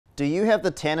Do you have the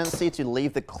tendency to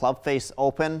leave the club face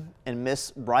open and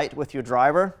miss right with your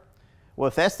driver? Well,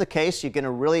 if that's the case, you're going to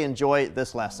really enjoy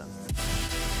this lesson.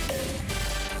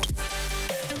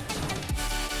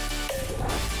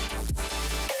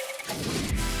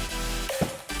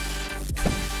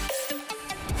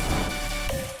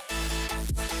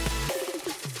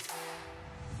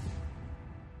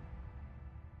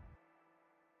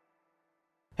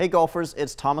 Hey golfers,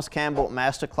 it's Thomas Campbell,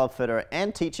 Master Club Fitter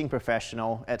and Teaching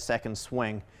Professional at Second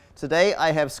Swing. Today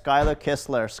I have Skylar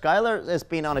Kistler. Skylar has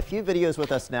been on a few videos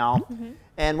with us now,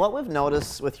 and what we've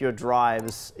noticed with your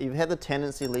drives, you've had the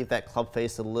tendency to leave that club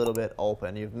face a little bit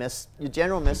open. You've missed, your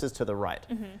general misses to the right.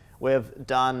 We've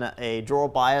done a draw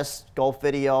bias golf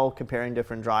video comparing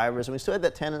different drivers, and we still had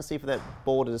that tendency for that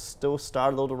ball to still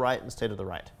start a little to the right instead of the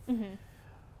right.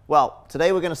 Well,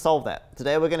 today we're going to solve that.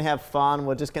 Today we're going to have fun.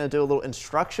 We're just going to do a little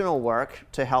instructional work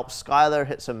to help Skylar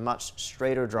hit some much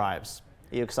straighter drives.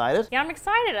 Are you excited? Yeah, I'm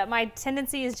excited. My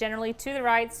tendency is generally to the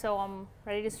right, so I'm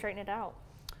ready to straighten it out.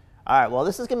 All right, well,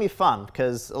 this is going to be fun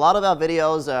because a lot of our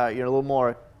videos are a little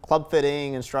more club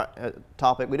fitting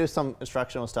topic. We do some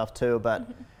instructional stuff too, but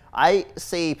I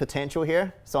see potential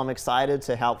here, so I'm excited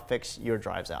to help fix your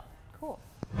drives out. Cool.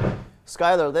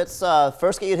 Skylar, let's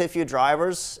first get you to hit a few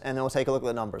drivers, and then we'll take a look at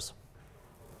the numbers.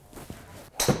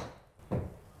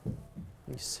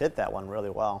 You just hit that one really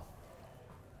well.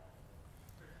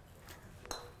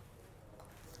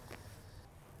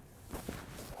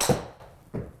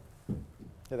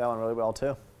 Hit that one really well,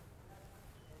 too.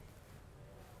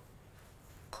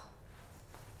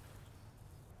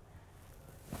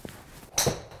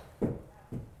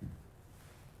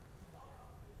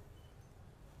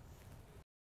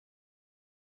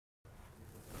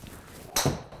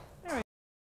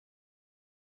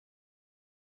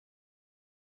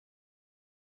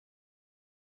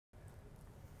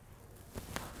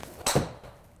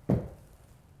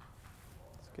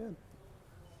 Good.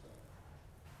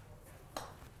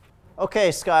 Okay,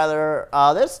 Skylar,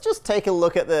 let's just take a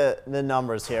look at the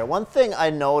numbers here. One thing I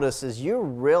noticed is you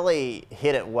really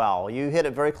hit it well. You hit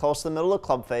it very close to the middle of the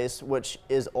club face, which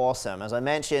is awesome. As I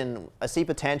mentioned, I see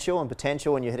potential, and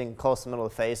potential when you're hitting close to the middle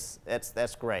of the face,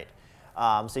 that's great.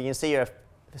 So you can see your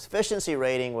efficiency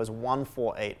rating was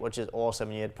 148, which is awesome,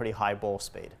 and you had pretty high ball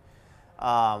speed.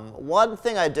 One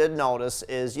thing I did notice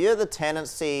is you have the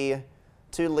tendency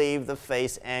to leave the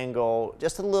face angle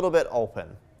just a little bit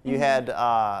open. You had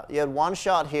one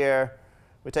shot here.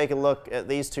 We take a look at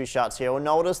these two shots here. We'll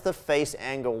notice the face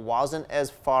angle wasn't as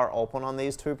far open on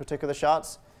these two particular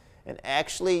shots, and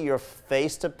actually your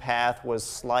face to path was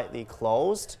slightly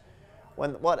closed.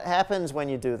 What happens when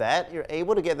you do that? You're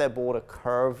able to get that ball to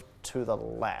curve to the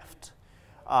left.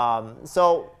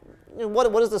 So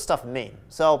what does this stuff mean?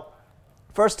 So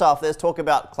first off, let's talk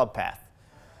about club path.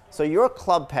 So your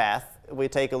club path, we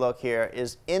take a look here,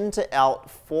 is in to out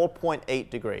 4.8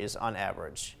 degrees on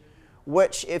average,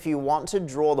 which if you want to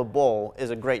draw the ball is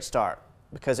a great start,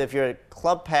 because if your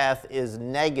club path is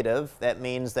negative, that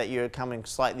means that you're coming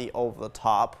slightly over the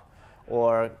top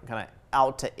or kind of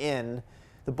out to in.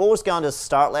 The ball is going to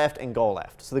start left and go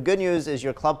left. So the good news is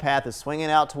your club path is swinging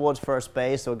out towards first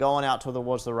base or going out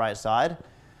towards the right side.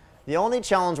 The only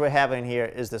challenge we're having here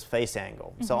is this face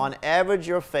angle. So on average,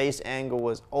 your face angle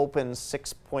was open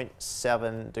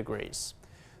 6.7 degrees.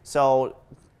 So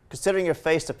considering your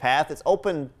face to path, it's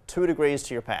open 2 degrees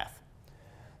to your path.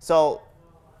 So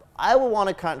I would want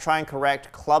to try and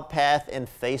correct club path and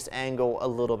face angle a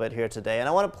little bit here today. And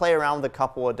I want to play around with a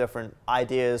couple of different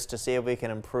ideas to see if we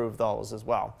can improve those as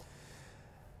well.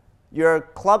 Your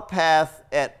club path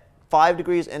at 5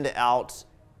 degrees in to out,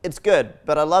 it's good,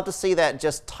 but I'd love to see that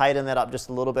just tighten that up just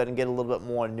a little bit and get a little bit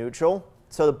more neutral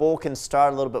so the ball can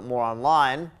start a little bit more on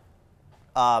line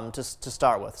to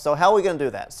start with. So how are we going to do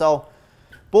that? So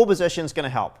ball position is going to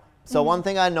help. So one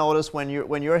thing I notice when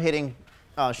you're hitting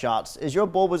shots is your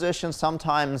ball position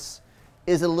sometimes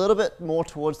is a little bit more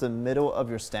towards the middle of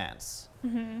your stance.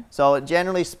 So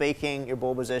generally speaking, your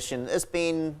ball position is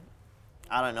being,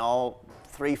 I don't know,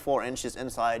 3-4 inches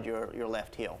inside your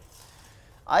left heel.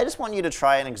 I just want you to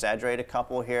try and exaggerate a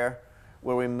couple here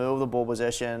where we move the ball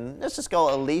position. Let's just go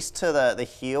at least to the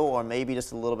heel or maybe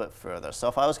just a little bit further. So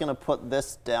if I was going to put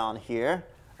this down here,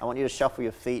 I want you to shuffle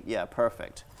your feet. Yeah,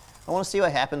 perfect. I want to see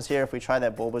what happens here if we try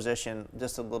that ball position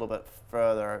just a little bit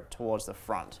further towards the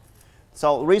front.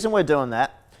 So the reason we're doing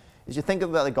that is you think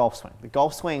about the golf swing. The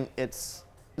golf swing, it's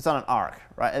on an arc,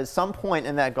 right? At some point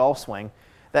in that golf swing,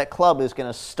 that club is going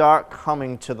to start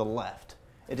coming to the left.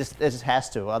 It just has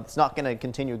to. It's not going to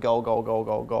continue go, go, go,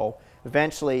 go, go.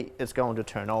 Eventually, it's going to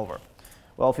turn over.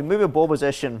 Well, if you move your ball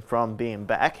position from being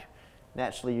back,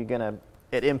 naturally you're going to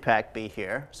at impact be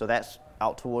here, so that's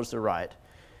out towards the right.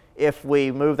 If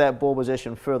we move that ball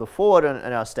position further forward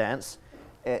in our stance,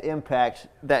 at impact,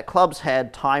 that club's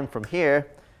had time from here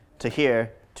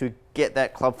to get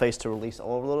that club face to release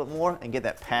over a little bit more and get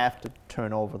that path to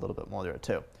turn over a little bit more there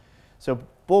too. So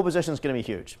ball position is going to be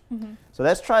huge. So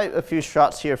let's try a few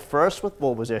shots here first with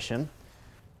ball position.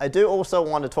 I do also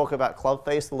want to talk about club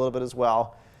face a little bit as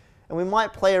well. And we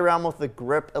might play around with the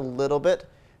grip a little bit.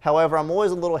 However, I'm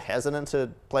always a little hesitant to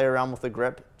play around with the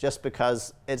grip just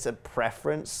because it's a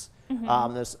preference.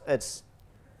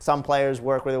 Some players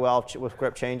work really well with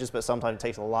grip changes, but sometimes it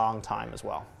takes a long time as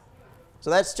well. So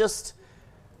let's just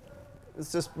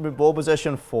move ball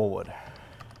position forward.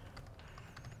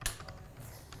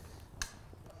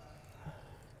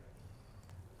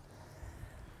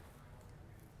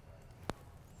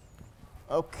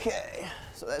 Okay,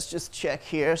 so let's just check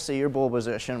here, see your ball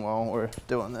position while we're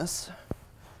doing this.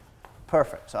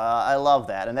 Perfect, I love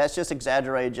that. And that's just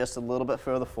exaggerated just a little bit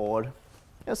further forward.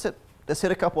 Let's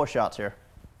hit a couple of shots here.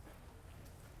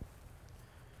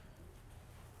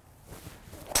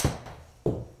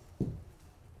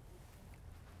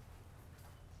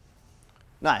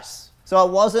 Nice. So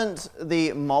it wasn't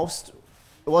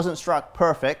struck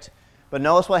perfect, but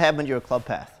notice what happened to your club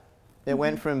path. It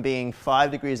went from being 5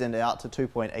 degrees in to out to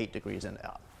 2.8 degrees in to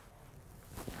out.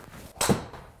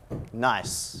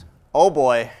 Nice. Oh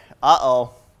boy.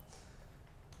 Uh-oh.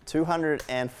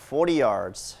 240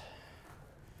 yards.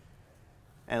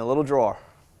 And a little draw.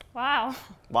 Wow.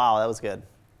 Wow, that was good.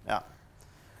 Yeah.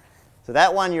 So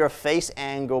that one, your face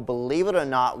angle, believe it or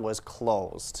not, was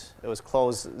closed. It was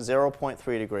closed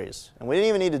 0.3 degrees. And we didn't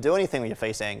even need to do anything with your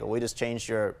face angle. We just changed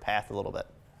your path a little bit.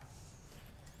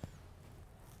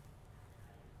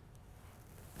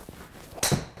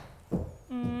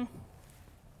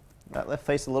 That left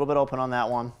face a little bit open on that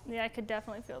one. Yeah, I could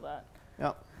definitely feel that.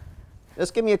 Yep.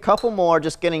 Just give me a couple more,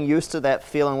 just getting used to that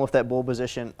feeling with that ball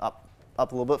position up a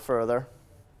little bit further.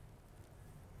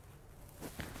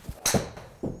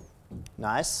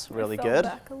 Nice, really good.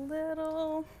 Back a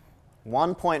little.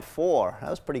 1.4, that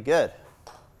was pretty good.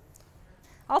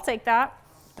 I'll take that.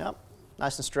 Yep,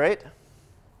 nice and straight.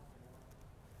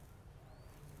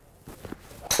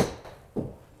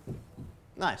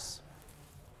 Nice.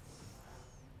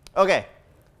 Okay,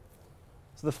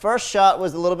 so the first shot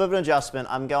was a little bit of an adjustment.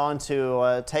 I'm going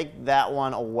to take that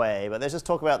one away, but let's just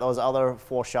talk about those other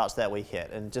 4 shots that we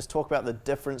hit and just talk about the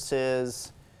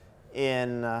differences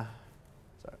in,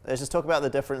 let's just talk about the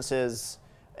differences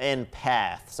in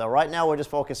path. So right now we're just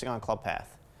focusing on club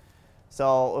path.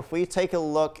 So if we take a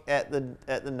look at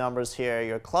the numbers here,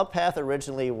 your club path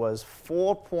originally was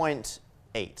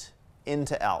 4.8 in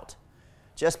to out.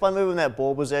 Just by moving that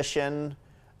ball position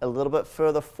a little bit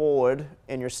further forward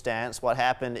in your stance, what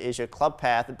happened is your club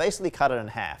path, it basically cut it in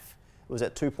half. It was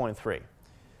at 2.3.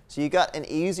 So you got an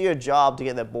easier job to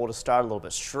get that ball to start a little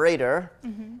bit straighter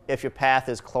if your path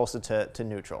is closer to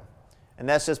neutral. And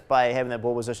that's just by having that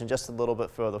ball position just a little bit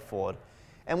further forward.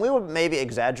 And we were maybe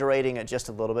exaggerating it just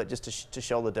a little bit just to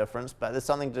show the difference, but it's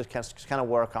something to kind of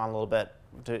work on a little bit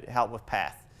to help with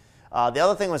path. The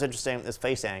other thing that was interesting is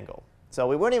face angle. So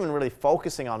we weren't even really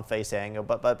focusing on face angle,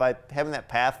 but by having that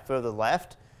path further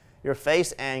left, your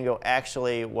face angle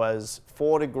actually was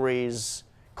 4 degrees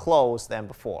closed than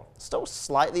before. Still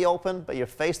slightly open, but your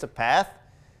face to path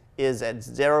is at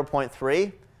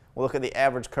 0.3. We'll look at the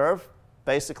average curve.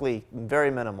 Basically,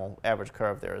 very minimal average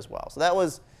curve there as well. So that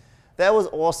was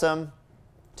awesome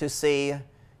to see.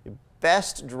 Your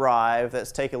best drive,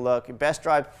 let's take a look. Your best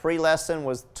drive pre-lesson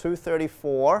was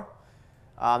 234.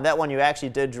 That one you actually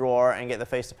did draw and get the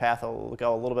face to path will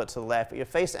go a little bit to the left. But your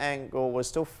face angle was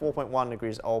still 4.1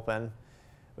 degrees open.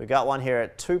 We got one here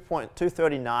at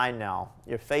 239 now.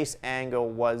 Your face angle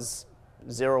was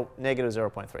negative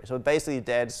 0.3. So basically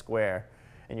dead square,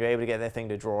 and you're able to get that thing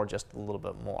to draw just a little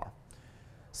bit more.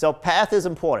 So path is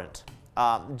important.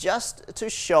 Just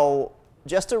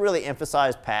to really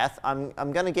emphasize path, I'm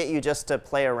going to get you just to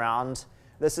play around.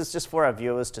 This is just for our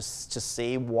viewers to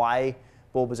see why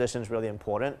ball position is really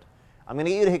important. I'm going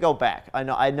to get you to go back.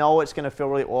 I know it's going to feel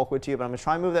really awkward to you, but I'm going to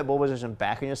try and move that ball position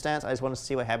back in your stance. I just want to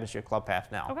see what happens to your club path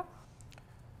now. Okay.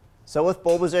 So with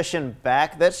ball position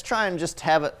back, let's try and just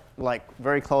have it like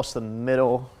very close to the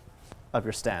middle of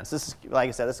your stance. This is, like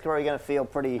I said, this is where you're going to feel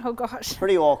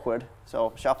pretty awkward.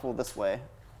 So shuffle this way.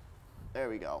 There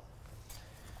we go.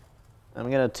 I'm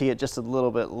going to tee it just a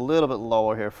little bit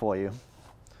lower here for you,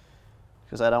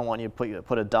 because I don't want you to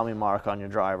put a dummy mark on your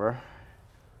driver.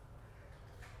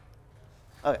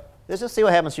 Okay, let's just see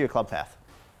what happens to your club path.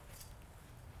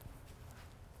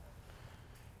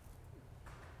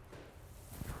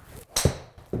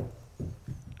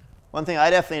 One thing I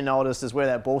definitely noticed is where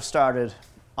that ball started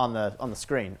on the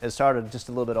screen. It started just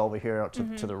a little bit over here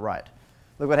to the right.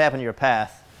 Look what happened to your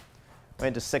path.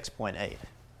 Went to 6.8.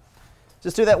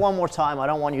 Just do that one more time. I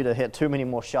don't want you to hit too many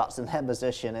more shots in that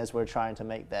position as we're trying to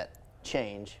make that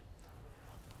change.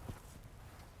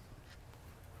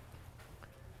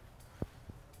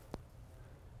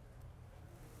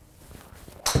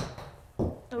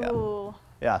 Ooh.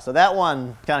 Yeah, so that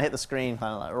one kind of hit the screen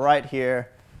kind of like right here.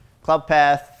 Club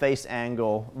path, face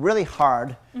angle, really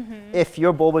hard. If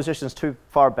your ball position is too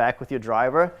far back with your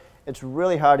driver, it's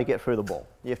really hard to get through the ball.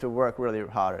 You have to work really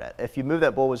hard at it. If you move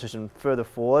that ball position further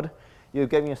forward, you're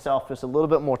giving yourself just a little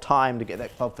bit more time to get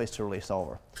that club face to release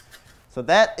over. So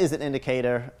that is an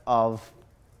indicator of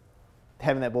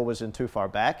having that ball position too far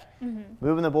back.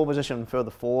 Moving the ball position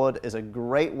further forward is a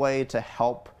great way to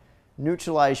help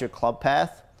neutralize your club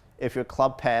path if your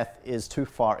club path is too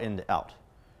far in to out.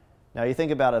 Now you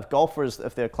think about if golfers,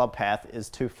 if their club path is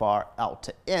too far out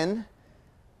to in,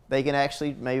 they can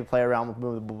actually maybe play around with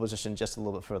moving the ball position just a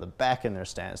little bit further back in their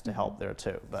stance to help there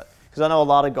too. But because I know a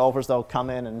lot of golfers, they'll come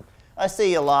in and I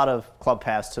see a lot of club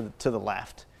paths to the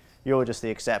left. You're just the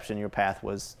exception. Your path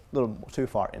was a little too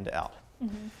far into out.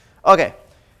 Okay,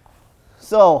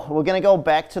 so we're going to go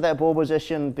back to that ball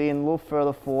position, being a little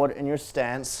further forward in your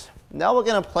stance. Now we're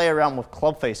going to play around with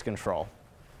club face control.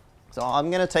 So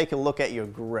I'm going to take a look at your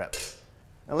grip.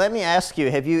 Now let me ask you,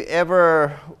 have you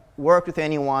ever worked with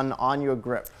anyone on your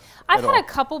grip? I've had a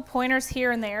couple pointers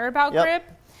here and there about grip,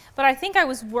 but I think I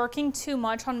was working too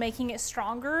much on making it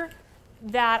stronger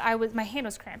that my hand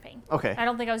was cramping. Okay. I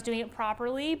don't think I was doing it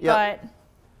properly, but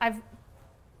I've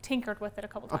tinkered with it a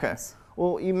couple times. Okay.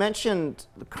 Well, you mentioned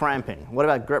the cramping. What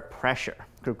about grip pressure?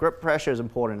 Grip pressure is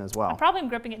important as well. I probably am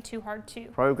gripping it too hard too.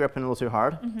 Probably gripping a little too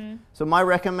hard? So my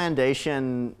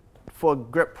recommendation for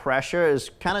grip pressure is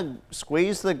kind of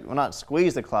squeeze the, well, not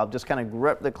squeeze the club, just kind of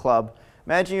grip the club.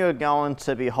 Imagine you're going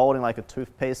to be holding like a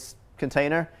toothpaste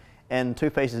container and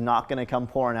toothpaste is not going to come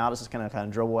pouring out. It's just going to kind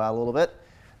of dribble out a little bit.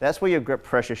 That's where your grip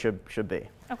pressure should be.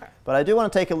 Okay. But I do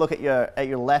want to take a look at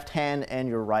your left hand and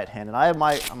your right hand. And I have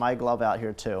my glove out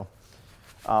here too.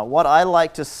 What I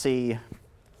like to see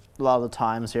a lot of the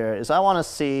times here is I want to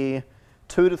see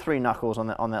 2 to 3 knuckles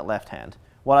on that left hand.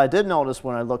 What I did notice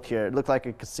when I looked here, it looked like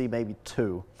I could see maybe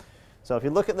 2. So if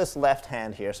you look at this left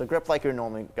hand here, so grip like you're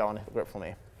normally going to grip for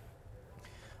me.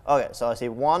 Okay, so I see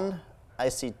 1, I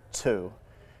see 2.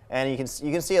 And you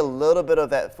can see a little bit of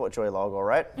that FootJoy logo,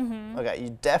 right? Okay,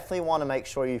 you definitely want to make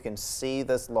sure you can see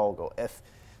this logo.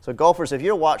 So golfers, if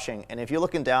you're watching and if you're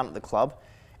looking down at the club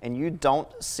and you don't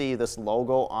see this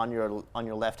logo on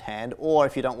your left hand, or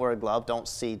if you don't wear a glove, don't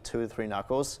see 2 to 3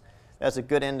 knuckles, that's a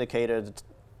good indicator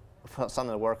for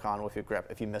something to work on with your grip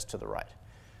if you miss to the right.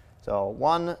 So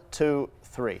 1, 2,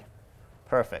 3.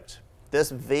 Perfect. This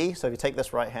V, so if you take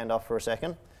this right hand off for a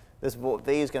second, this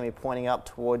V is going to be pointing up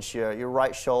towards your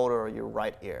right shoulder or your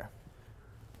right ear.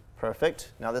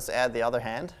 Perfect. Now let's add the other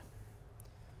hand.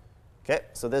 Okay,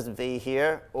 so this V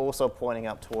here also pointing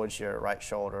up towards your right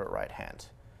shoulder, right hand.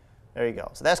 There you go.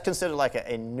 So that's considered like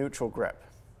a neutral grip.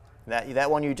 That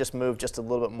one you just moved just a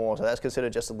little bit more, so that's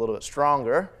considered just a little bit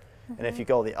stronger. And if you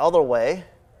go the other way,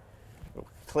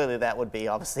 clearly that would be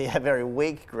obviously a very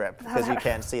weak grip because you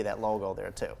can't see that logo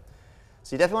there too.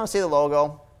 So you definitely want to see the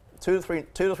logo. 2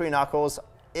 to 3 knuckles.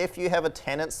 If you have a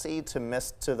tendency to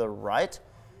miss to the right,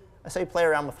 I say play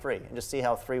around with 3 and just see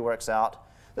how 3 works out.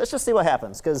 Let's just see what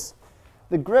happens, because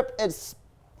the grip, it's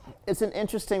an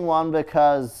interesting one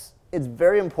because it's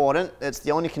very important. It's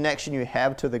the only connection you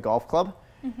have to the golf club.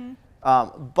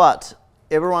 But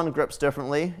everyone grips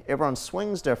differently. Everyone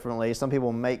swings differently. Some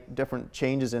people make different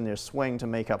changes in their swing to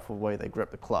make up for the way they grip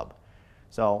the club.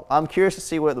 So I'm curious to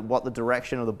see what the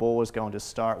direction of the ball is going to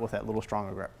start with that little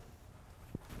stronger grip.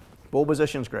 Ball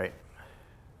position's great.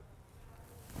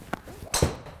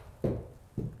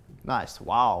 Nice.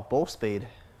 Wow. Ball speed.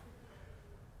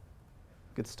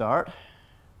 Good start.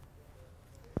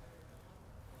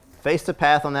 Face to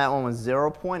path on that one was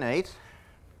 0.8.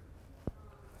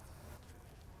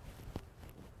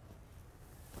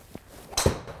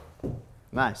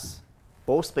 Nice.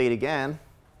 Ball speed again.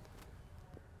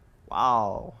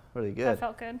 Wow. Really good. That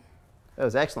felt good. That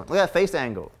was excellent. Look at that face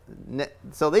angle.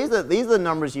 So these are the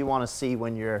numbers you want to see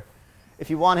when if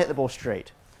you want to hit the ball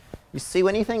straight. You see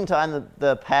when anything time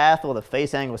the path or the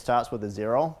face angle starts with a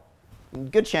 0,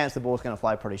 good chance the ball's going to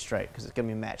fly pretty straight because it's going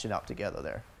to be matching up together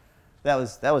there. That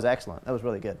was excellent. That was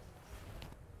really good.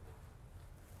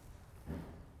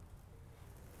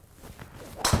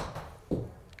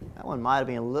 That one might have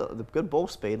been the good ball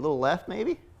speed. A little left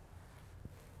maybe.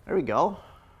 There we go.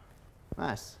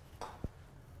 Nice.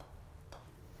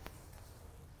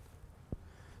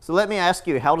 So let me ask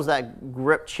you, how does that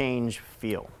grip change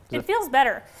feel? It feels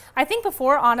better. I think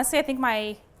before, honestly, I think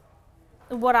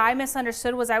what I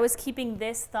misunderstood was I was keeping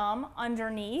this thumb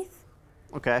underneath.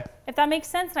 Okay. If that makes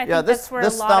sense, and I think this, that's where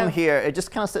this a lot thumb of, here, it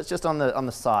just kind of sits just on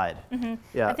the side.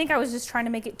 Yeah. I think I was just trying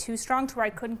to make it too strong to where I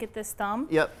couldn't get this thumb.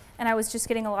 Yep. And I was just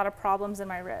getting a lot of problems in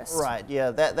my wrist. Right. Yeah.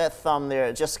 That thumb there,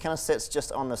 it just kind of sits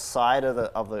just on the side of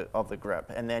the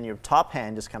grip, and then your top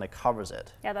hand just kind of covers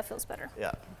it. Yeah, that feels better.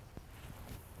 Yeah.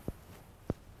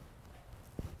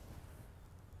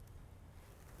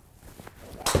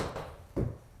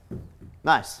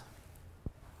 Nice.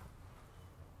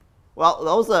 Well,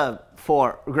 those are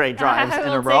 4 great drives in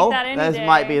a row. Those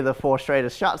might be the 4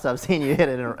 straightest shots I've seen you hit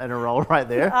in a row right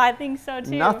there. I think so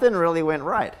too. Nothing really went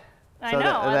right. I know.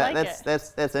 I like it.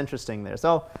 That's interesting there.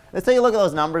 So let's take a look at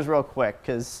those numbers real quick,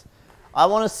 because I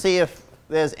want to see if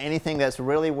there's anything that's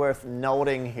really worth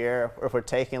noting here, or if we're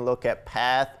taking a look at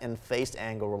path and face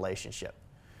angle relationship.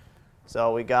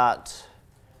 So we got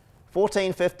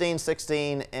 14, 15,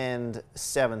 16, and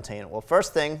 17. Well,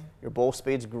 first thing, your ball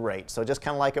speed's great. So just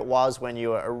kind of like it was when you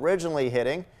were originally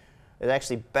hitting, it's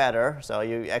actually better. So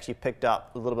you actually picked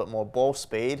up a little bit more ball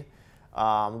speed.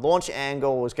 Launch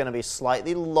angle was going to be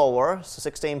slightly lower, so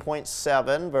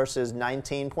 16.7 versus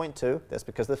 19.2. That's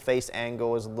because the face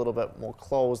angle is a little bit more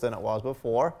closed than it was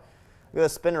before. Look at the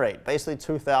spin rate, basically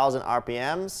 2,000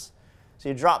 RPMs. So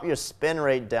you drop your spin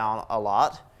rate down a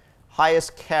lot.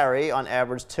 Highest carry on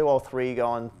average 203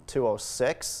 going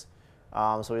 206.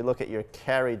 So we look at your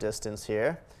carry distance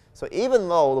here. So even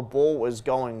though the ball was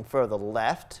going further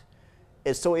left,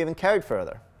 it still even carried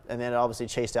further. And then it obviously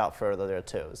chased out further there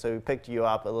too. So we picked you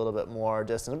up a little bit more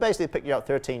distance. Basically picked you up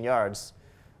 13 yards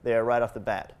there right off the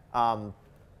bat.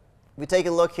 We take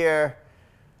a look here,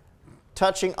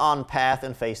 touching on path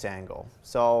and face angle.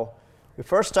 So we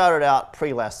first started out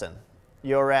pre-lesson.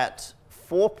 You're at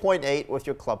 4.8 with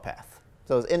your club path.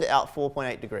 So it's in to out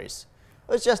 4.8 degrees.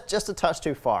 It was just a touch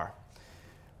too far.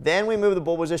 Then we move the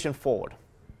ball position forward,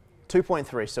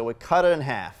 2.3. So we cut it in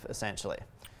half, essentially.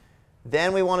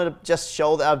 Then we wanted to just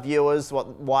show our viewers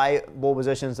why ball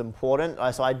position is important.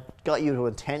 So I got you to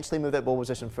intentionally move that ball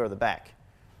position further back.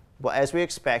 But as we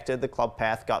expected, the club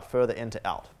path got further into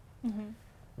out.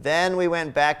 Then we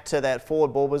went back to that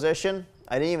forward ball position.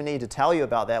 I didn't even need to tell you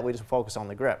about that. We just focused on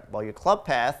the grip. Well, your club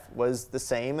path was the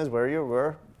same as where you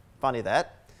were. Funny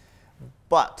that.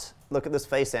 But look at this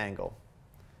face angle.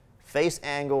 Face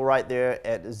angle right there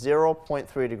at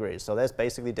 0.3 degrees. So that's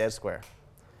basically dead square.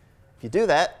 If you do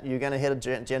that, you're going to hit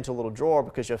a gentle little draw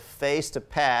because your face to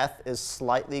path is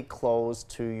slightly closed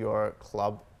to your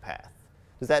club path.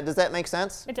 Does that make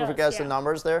sense? It does, with regards to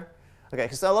numbers there? Okay,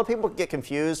 because a lot of people get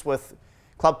confused with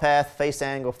club path, face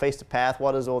angle, face to path.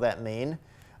 What does all that mean?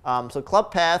 So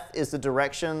club path is the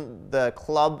direction the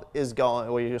club is going,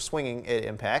 or you're swinging at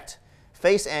impact.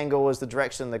 Face angle is the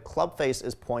direction the club face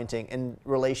is pointing in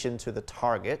relation to the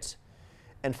target.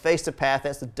 And face to path,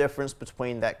 that's the difference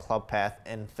between that club path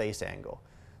and face angle.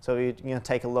 So you're going to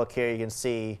take a look here. You can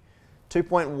see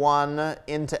 2.1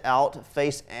 into out,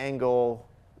 face angle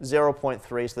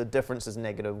 0.3, so the difference is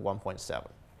negative 1.7.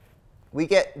 We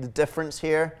get the difference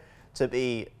here to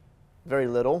be very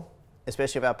little,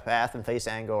 especially if our path and face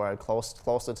angle are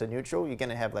closer to neutral. You're going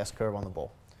to have less curve on the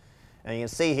ball. And you can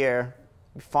see here,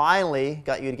 we finally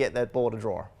got you to get that ball to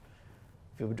draw.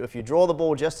 If you draw the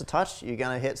ball just a touch, you're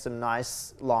going to hit some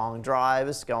nice long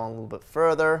drives, going a little bit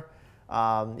further.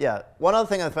 Yeah, one other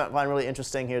thing I find really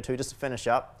interesting here too, just to finish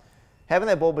up, having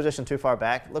that ball position too far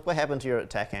back, look what happened to your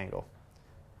attack angle.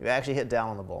 You actually hit down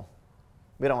on the ball.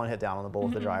 We don't want to hit down on the ball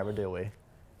with the driver, do we?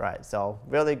 Right, so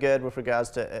really good with regards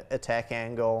to attack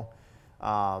angle,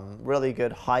 really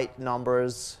good height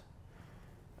numbers.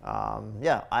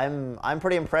 Yeah, I'm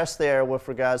pretty impressed there with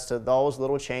regards to those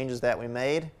little changes that we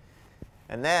made.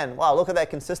 And then, wow, look at that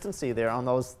consistency there on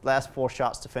those last 4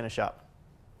 shots to finish up.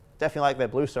 Definitely like that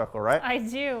blue circle, right? I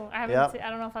do. I haven't I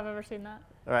don't know if I've ever seen that.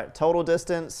 All right, total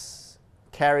distance,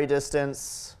 carry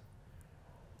distance,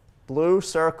 blue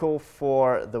circle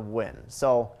for the win.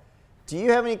 So do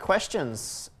you have any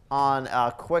questions on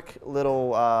our quick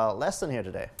little lesson here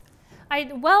today?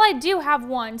 Well, I do have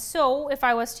one. So if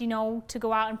I was to, to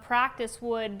go out and practice,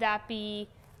 would that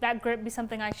grip be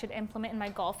something I should implement in my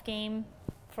golf game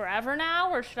forever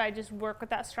now, or should I just work with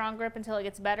that strong grip until it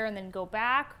gets better and then go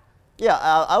back? Yeah,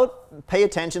 I would pay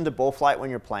attention to ball flight when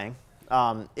you're playing.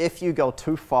 If you go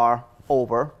too far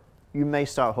over, you may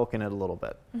start hooking it a little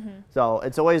bit. So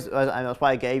it's always, that's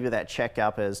why I gave you that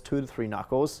checkup as 2 to 3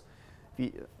 knuckles.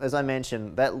 As I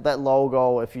mentioned, that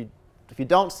logo, if you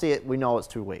don't see it, we know it's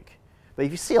too weak. But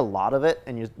if you see a lot of it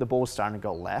and the ball's starting to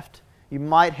go left, you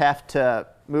might have to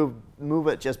move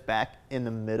it just back in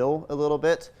the middle a little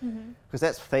bit, because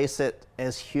let's face it,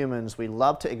 as humans, we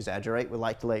love to exaggerate. We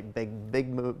like to make big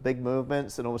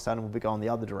movements, and all of a sudden we'll be going the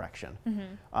other direction.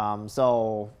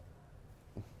 So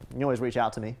you can always reach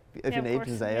out to me if you need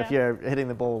to say, if you're hitting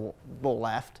the ball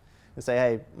left, and say,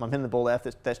 hey, I'm hitting the ball left,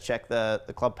 let's check the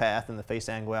club path and the face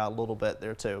angle out a little bit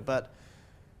there too. But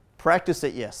practice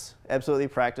it, yes, absolutely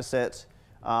practice it.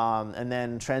 And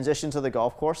then transition to the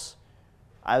golf course.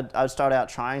 I'd start out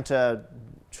trying to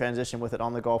transition with it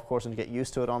on the golf course and get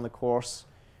used to it on the course.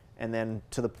 And then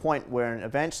to the point where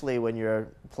eventually when you're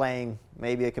playing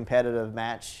maybe a competitive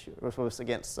match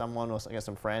against someone or against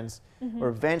some friends, or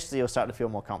eventually you'll start to feel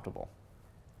more comfortable.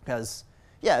 Because,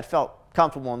 yeah, it felt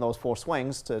comfortable in those 4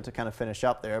 swings to kind of finish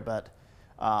up there, but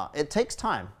it takes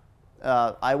time.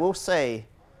 I will say,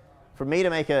 for me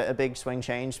to make a big swing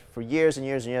change, for years and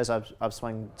years and years I've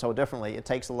swung so differently, it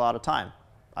takes a lot of time.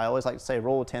 I always like to say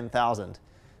rule of 10,000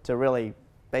 to really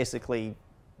basically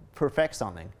perfect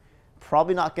something.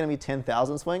 Probably not going to be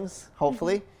 10,000 swings,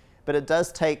 hopefully, but it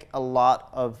does take a lot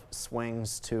of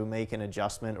swings to make an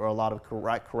adjustment, or a lot of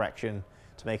correction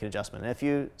to make an adjustment. And if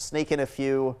you sneak in a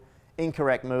few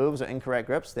incorrect moves or incorrect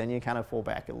grips, then you kind of fall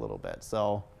back a little bit.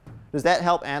 So does that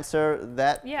help answer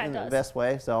that in the best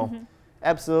way? So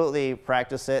absolutely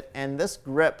practice it. And this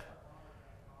grip,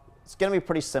 it's going to be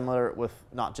pretty similar with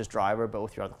not just driver, but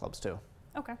with your other clubs too.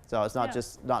 Okay. So it's not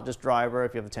just driver.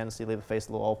 If you have the tendency to leave the face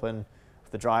a little open,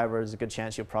 with the driver, there's a good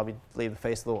chance you'll probably leave the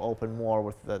face a little open more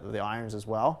with the irons as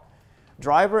well.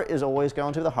 Driver is always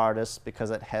going to be the hardest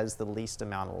because it has the least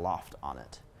amount of loft on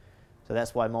it. So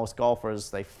that's why most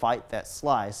golfers, they fight that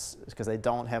slice, because they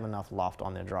don't have enough loft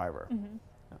on their driver.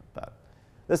 But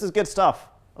this is good stuff.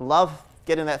 I love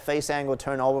getting that face angle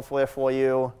turn over for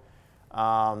you.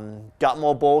 Got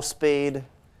more ball speed.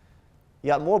 You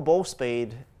got more ball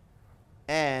speed,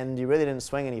 and you really didn't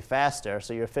swing any faster,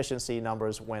 so your efficiency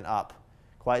numbers went up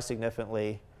quite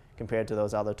significantly compared to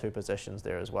those other 2 positions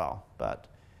there as well. But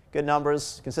good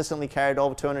numbers, consistently carried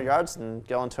over 200 yards and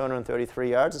going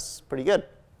 233 yards. It's pretty good.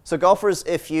 So golfers,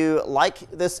 if you like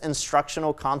this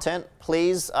instructional content,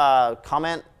 please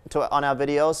comment on our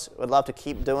videos. We'd love to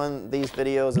keep doing these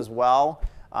videos as well.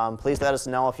 Please let us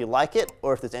know if you like it,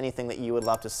 or if there's anything that you would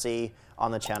love to see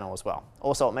on the channel as well.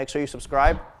 Also, make sure you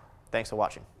subscribe. Thanks for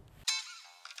watching.